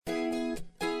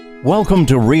Welcome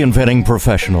to Reinventing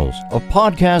Professionals, a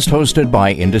podcast hosted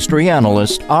by industry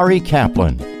analyst Ari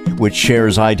Kaplan, which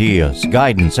shares ideas,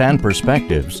 guidance, and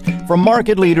perspectives from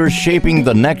market leaders shaping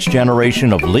the next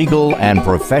generation of legal and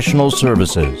professional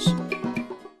services.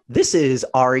 This is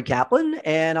Ari Kaplan,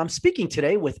 and I'm speaking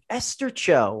today with Esther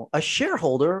Cho, a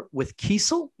shareholder with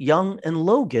Kiesel, Young &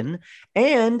 Logan,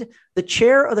 and the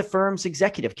chair of the firm's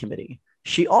executive committee.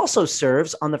 She also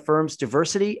serves on the firm's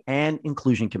diversity and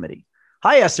inclusion committee.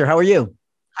 Hi, Esther. How are you?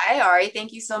 Hi, Ari.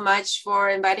 Thank you so much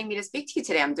for inviting me to speak to you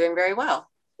today. I'm doing very well.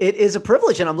 It is a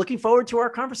privilege, and I'm looking forward to our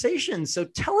conversation. So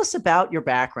tell us about your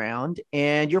background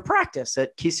and your practice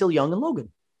at Kiesel, Young &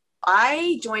 Logan.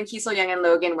 I joined Kiesel, Young &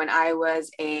 Logan when I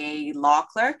was a law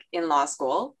clerk in law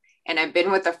school, and I've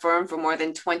been with the firm for more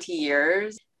than 20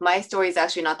 years. My story is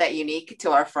actually not that unique to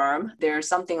our firm. There's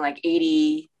something like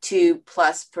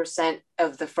 82+%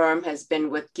 of the firm has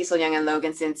been with Kiesel, Young &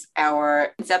 Logan since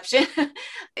our inception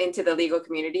into the legal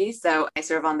community. So I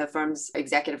serve on the firm's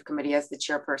executive committee as the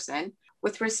chairperson.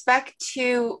 With respect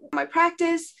to my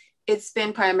practice, it's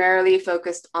been primarily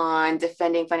focused on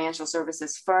defending financial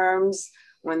services firms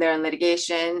when they're in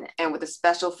litigation, and with a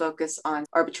special focus on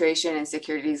arbitration and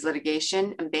securities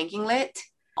litigation and banking lit.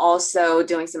 Also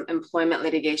doing some employment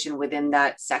litigation within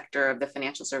that sector of the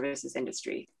financial services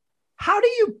industry. How do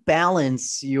you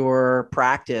balance your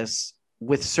practice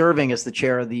with serving as the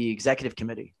chair of the executive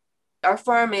committee? Our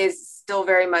firm is still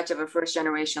very much of a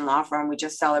first-generation law firm. We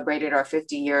just celebrated our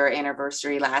 50-year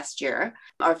anniversary last year.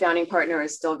 Our founding partner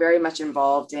is still very much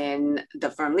involved in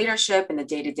the firm leadership and the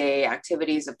day-to-day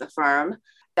activities of the firm.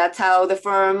 That's how the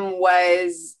firm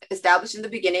was established in the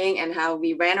beginning and how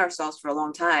we ran ourselves for a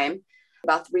long time.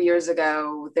 About 3 years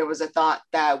ago, there was a thought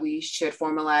that we should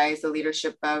formalize the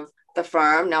leadership of the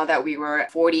firm now that we were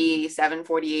 47,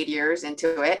 48 years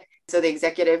into it. So the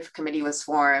executive committee was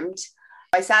formed.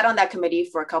 I sat on that committee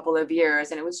for a couple of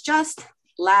years, and it was just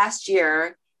last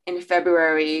year in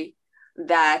February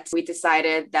that we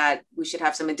decided that we should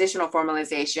have some additional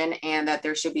formalization and that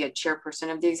there should be a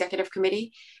chairperson of the executive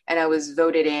committee. And I was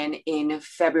voted in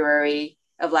February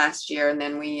of last year, and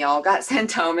then we all got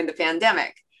sent home in the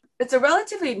pandemic. It's a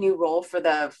relatively new role for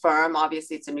the firm.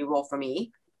 Obviously, it's a new role for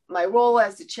me. My role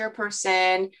as the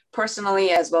chairperson, personally,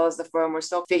 as well as the firm, we're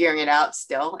still figuring it out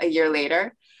still a year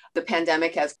later. The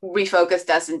pandemic has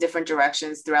refocused us in different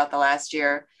directions throughout the last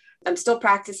year. I'm still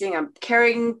practicing. I'm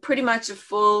carrying pretty much a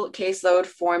full caseload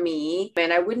for me,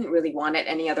 and I wouldn't really want it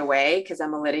any other way because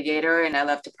I'm a litigator and I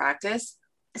love to practice.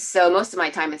 So most of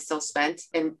my time is still spent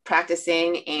in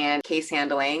practicing and case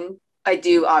handling. I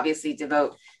do obviously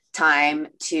devote time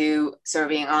to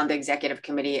serving on the executive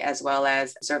committee as well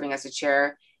as serving as a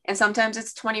chair. And sometimes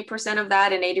it's 20% of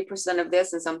that and 80% of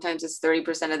this, and sometimes it's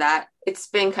 30% of that. It's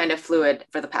been kind of fluid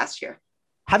for the past year.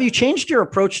 Have you changed your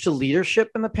approach to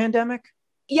leadership in the pandemic?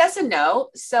 Yes and no.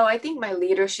 So I think my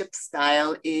leadership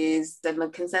style is I'm a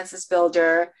consensus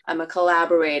builder. I'm a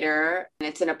collaborator, and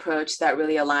it's an approach that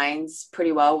really aligns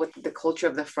pretty well with the culture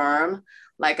of the firm.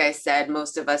 Like I said,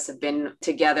 most of us have been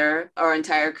together our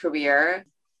entire career.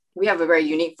 We have a very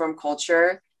unique firm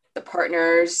culture. The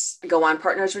partners go on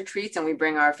partners retreats and we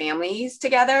bring our families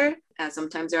together. And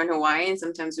sometimes they're in Hawaii and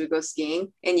sometimes we go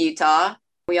skiing in Utah.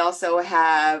 We also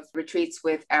have retreats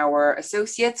with our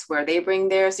associates where they bring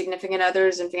their significant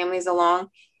others and families along.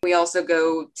 We also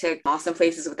go to awesome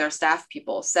places with our staff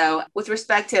people. So with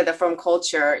respect to the firm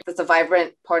culture, it's a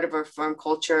vibrant part of our firm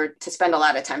culture to spend a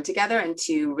lot of time together and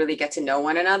to really get to know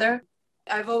one another.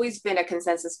 I've always been a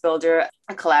consensus builder,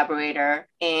 a collaborator,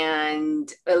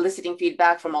 and eliciting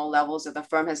feedback from all levels of the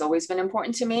firm has always been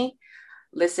important to me.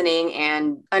 Listening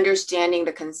and understanding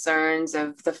the concerns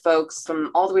of the folks from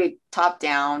all the way top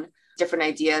down, different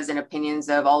ideas and opinions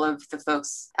of all of the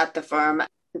folks at the firm.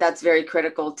 That's very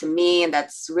critical to me, and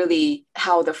that's really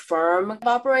how the firm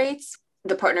operates.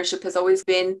 The partnership has always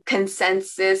been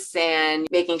consensus and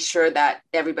making sure that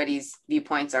everybody's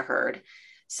viewpoints are heard.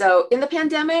 So in the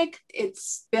pandemic,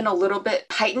 it's been a little bit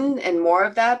heightened and more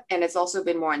of that. And it's also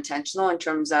been more intentional in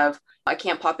terms of I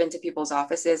can't pop into people's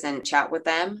offices and chat with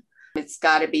them. It's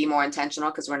got to be more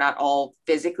intentional because we're not all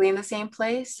physically in the same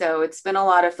place. So it's been a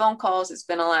lot of phone calls. It's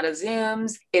been a lot of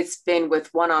Zooms. It's been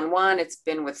with one-on-one. It's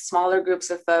been with smaller groups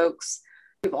of folks.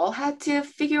 We've all had to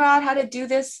figure out how to do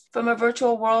this from a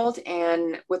virtual world.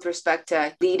 And with respect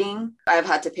to leading, I've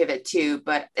had to pivot too,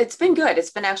 but it's been good.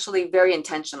 It's been actually very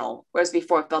intentional, whereas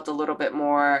before it felt a little bit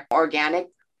more organic.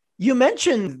 You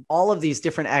mentioned all of these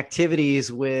different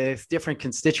activities with different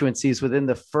constituencies within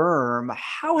the firm.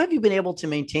 How have you been able to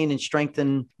maintain and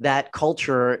strengthen that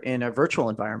culture in a virtual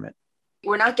environment?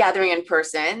 We're not gathering in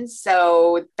person.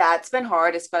 So that's been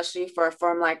hard, especially for a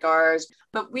firm like ours.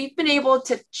 But we've been able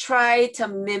to try to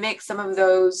mimic some of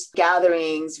those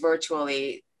gatherings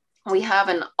virtually. We have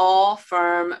an all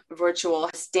firm virtual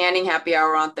standing happy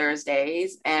hour on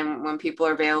Thursdays. And when people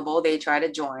are available, they try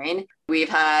to join. We've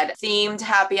had themed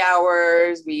happy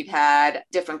hours. We've had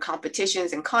different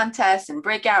competitions and contests and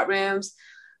breakout rooms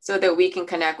so that we can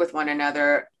connect with one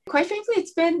another. Quite frankly,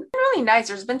 it's been really nice.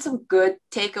 There's been some good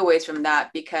takeaways from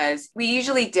that because we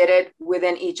usually did it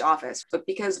within each office. But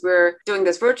because we're doing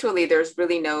this virtually, there's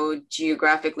really no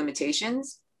geographic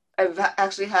limitations. I've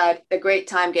actually had a great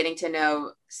time getting to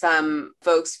know some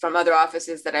folks from other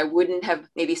offices that I wouldn't have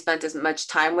maybe spent as much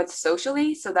time with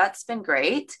socially. So that's been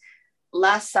great.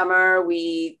 Last summer,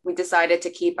 we decided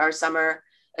to keep our summer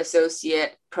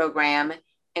associate program,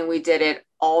 and we did it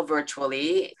all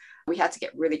virtually. We had to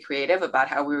get really creative about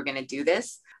how we were going to do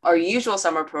this. Our usual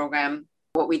summer program,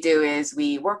 what we do is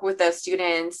we work with the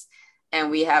students and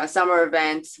we have a summer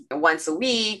event once a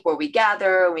week where we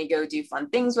gather and we go do fun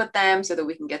things with them so that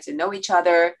we can get to know each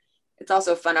other. It's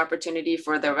also a fun opportunity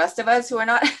for the rest of us who are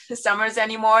not summers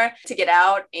anymore to get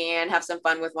out and have some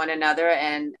fun with one another,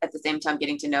 and at the same time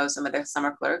getting to know some of the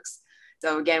summer clerks.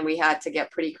 So again, we had to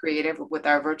get pretty creative with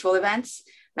our virtual events.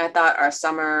 And I thought our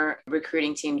summer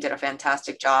recruiting team did a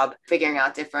fantastic job figuring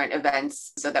out different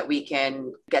events so that we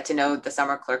can get to know the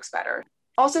summer clerks better.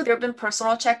 Also, there have been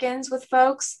personal check-ins with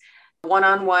folks,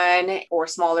 one-on-one or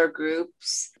smaller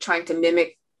groups, trying to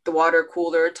mimic the water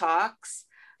cooler talks.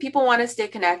 People want to stay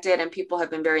connected and people have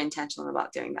been very intentional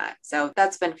about doing that. So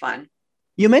that's been fun.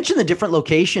 You mentioned the different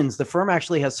locations. The firm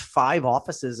actually has 5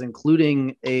 offices,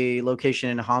 including a location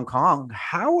in Hong Kong.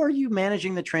 How are you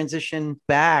managing the transition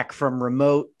back from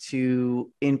remote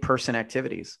to in-person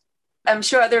activities? I'm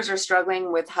sure others are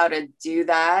struggling with how to do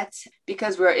that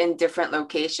because we're in different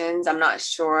locations. I'm not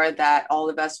sure that all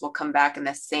of us will come back in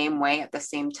the same way at the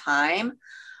same time.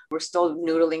 We're still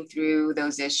noodling through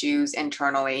those issues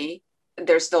internally.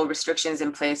 There's still restrictions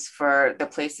in place for the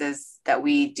places that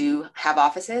we do have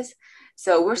offices.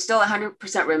 So we're still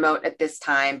 100% remote at this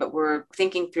time, but we're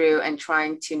thinking through and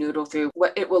trying to noodle through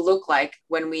what it will look like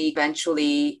when we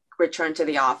eventually return to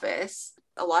the office.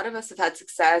 A lot of us have had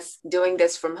success doing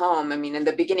this from home. I mean, in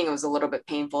the beginning, it was a little bit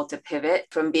painful to pivot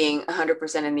from being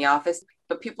 100% in the office,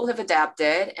 but people have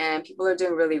adapted and people are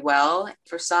doing really well.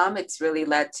 For some, it's really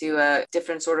led to a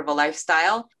different sort of a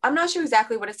lifestyle. I'm not sure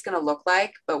exactly what it's going to look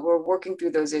like, but we're working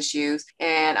through those issues.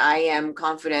 And I am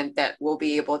confident that we'll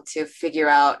be able to figure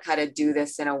out how to do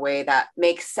this in a way that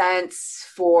makes sense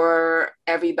for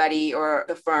everybody or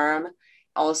the firm.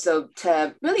 Also,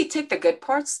 to really take the good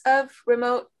parts of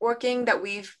remote working that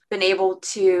we've been able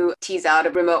to tease out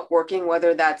of remote working,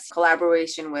 whether that's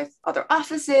collaboration with other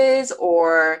offices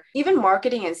or even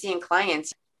marketing and seeing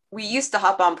clients. We used to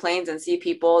hop on planes and see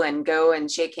people and go and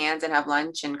shake hands and have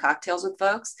lunch and cocktails with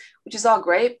folks, which is all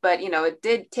great. But, it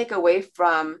did take away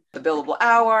from the billable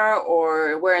hour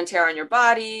or wear and tear on your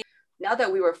body. Now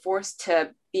that we were forced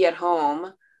to be at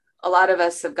home, a lot of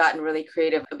us have gotten really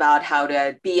creative about how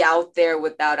to be out there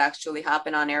without actually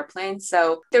hopping on airplanes.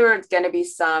 So there are going to be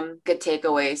some good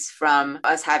takeaways from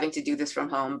us having to do this from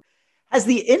home. Has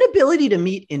the inability to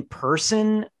meet in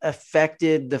person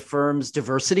affected the firm's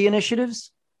diversity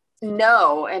initiatives?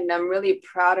 No, and I'm really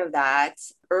proud of that.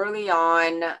 Early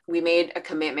on, we made a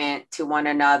commitment to one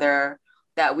another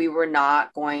that we were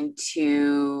not going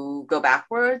to go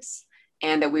backwards,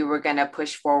 and that we were going to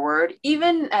push forward,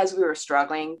 even as we were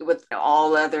struggling with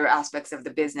all other aspects of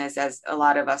the business, as a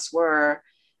lot of us were,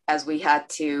 as we had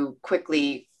to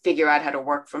quickly figure out how to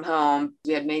work from home.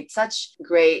 We had made such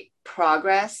great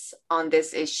progress on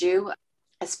this issue,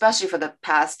 especially for the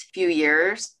past few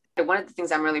years. One of the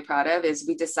things I'm really proud of is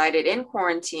we decided in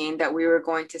quarantine that we were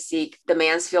going to seek the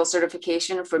Mansfield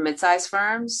certification for mid-sized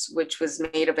firms, which was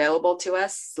made available to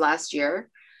us last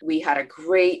year. We had a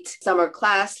great summer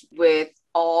class with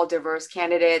all diverse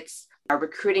candidates. Our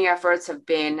recruiting efforts have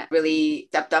been really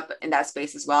stepped up in that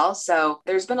space as well. So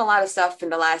there's been a lot of stuff in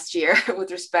the last year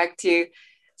with respect to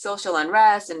social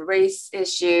unrest and race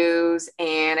issues.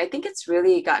 And I think it's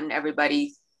really gotten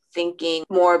everybody thinking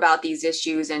more about these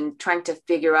issues and trying to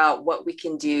figure out what we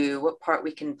can do, what part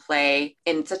we can play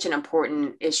in such an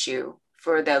important issue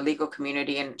for the legal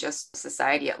community and just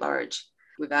society at large.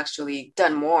 We've actually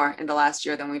done more in the last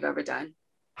year than we've ever done.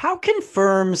 How can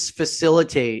firms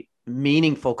facilitate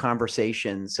meaningful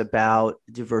conversations about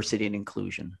diversity and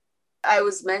inclusion? I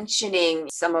was mentioning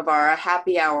some of our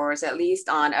happy hours, at least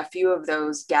on a few of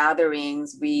those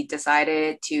gatherings, we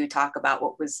decided to talk about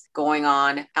what was going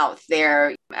on out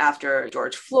there after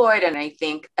George Floyd. And I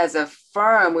think as a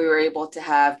firm, we were able to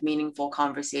have meaningful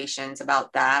conversations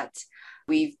about that.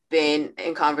 We've been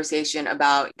in conversation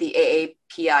about the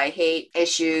AAPI hate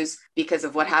issues because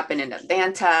of what happened in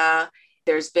Atlanta.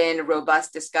 There's been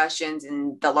robust discussions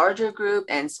in the larger group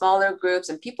and smaller groups,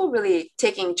 and people really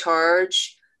taking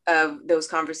charge of those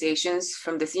conversations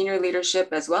from the senior leadership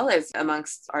as well as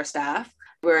amongst our staff.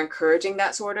 We're encouraging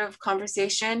that sort of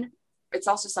conversation. It's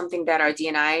also something that our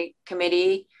D&I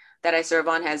committee that I serve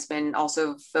on has been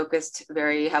also focused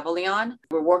very heavily on.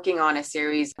 We're working on a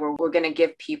series where we're going to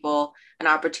give people an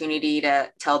opportunity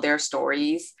to tell their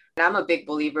stories. And I'm a big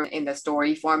believer in the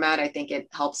story format. I think it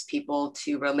helps people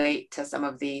to relate to some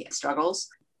of the struggles.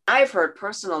 I've heard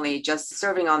personally, just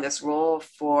serving on this role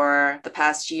for the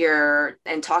past year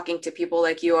and talking to people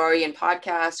like you, Ari, in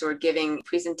podcasts or giving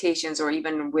presentations or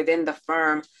even within the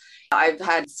firm, I've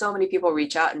had so many people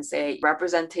reach out and say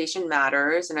representation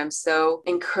matters. And I'm so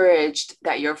encouraged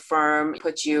that your firm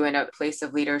puts you in a place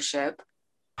of leadership.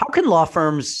 How can law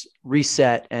firms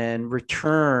reset and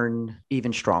return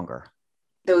even stronger?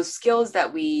 Those skills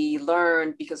that we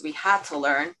learned because we had to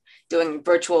learn doing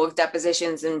virtual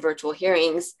depositions and virtual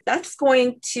hearings, that's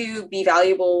going to be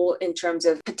valuable in terms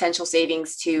of potential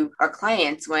savings to our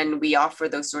clients when we offer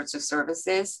those sorts of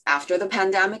services after the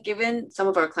pandemic. Even some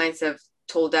of our clients have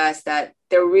told us that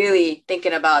they're really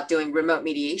thinking about doing remote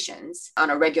mediations on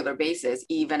a regular basis,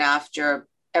 even after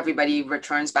everybody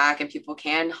returns back and people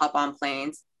can hop on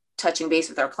planes. Touching base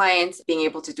with our clients, being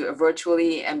able to do it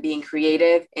virtually and being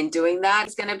creative in doing that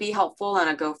is going to be helpful on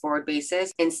a go-forward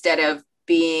basis instead of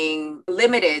being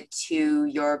limited to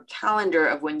your calendar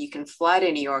of when you can fly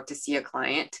to New York to see a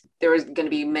client. There is going to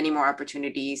be many more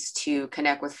opportunities to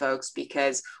connect with folks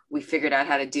because we figured out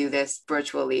how to do this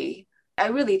virtually. I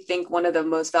really think one of the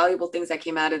most valuable things that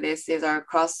came out of this is our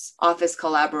cross-office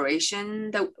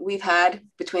collaboration that we've had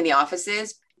between the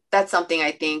offices. That's something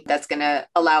I think that's going to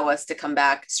allow us to come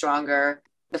back stronger.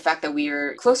 The fact that we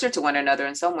are closer to one another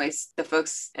in some ways, the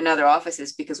folks in other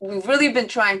offices, because we've really been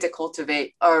trying to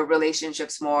cultivate our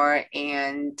relationships more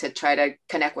and to try to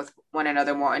connect with one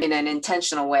another more in an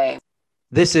intentional way.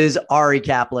 This is Ari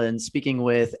Kaplan speaking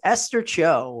with Esther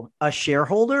Cho, a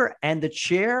shareholder and the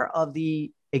chair of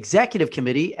the executive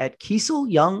committee at Kiesel,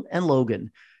 Young &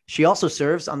 Logan. She also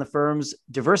serves on the firm's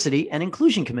diversity and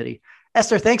inclusion committee.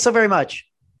 Esther, thanks so very much.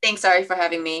 Thanks, Ari, for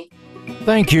having me.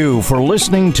 Thank you for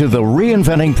listening to the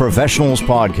Reinventing Professionals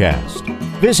podcast.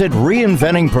 Visit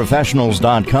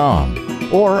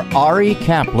reinventingprofessionals.com or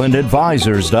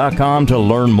arikaplanadvisors.com to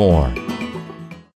learn more.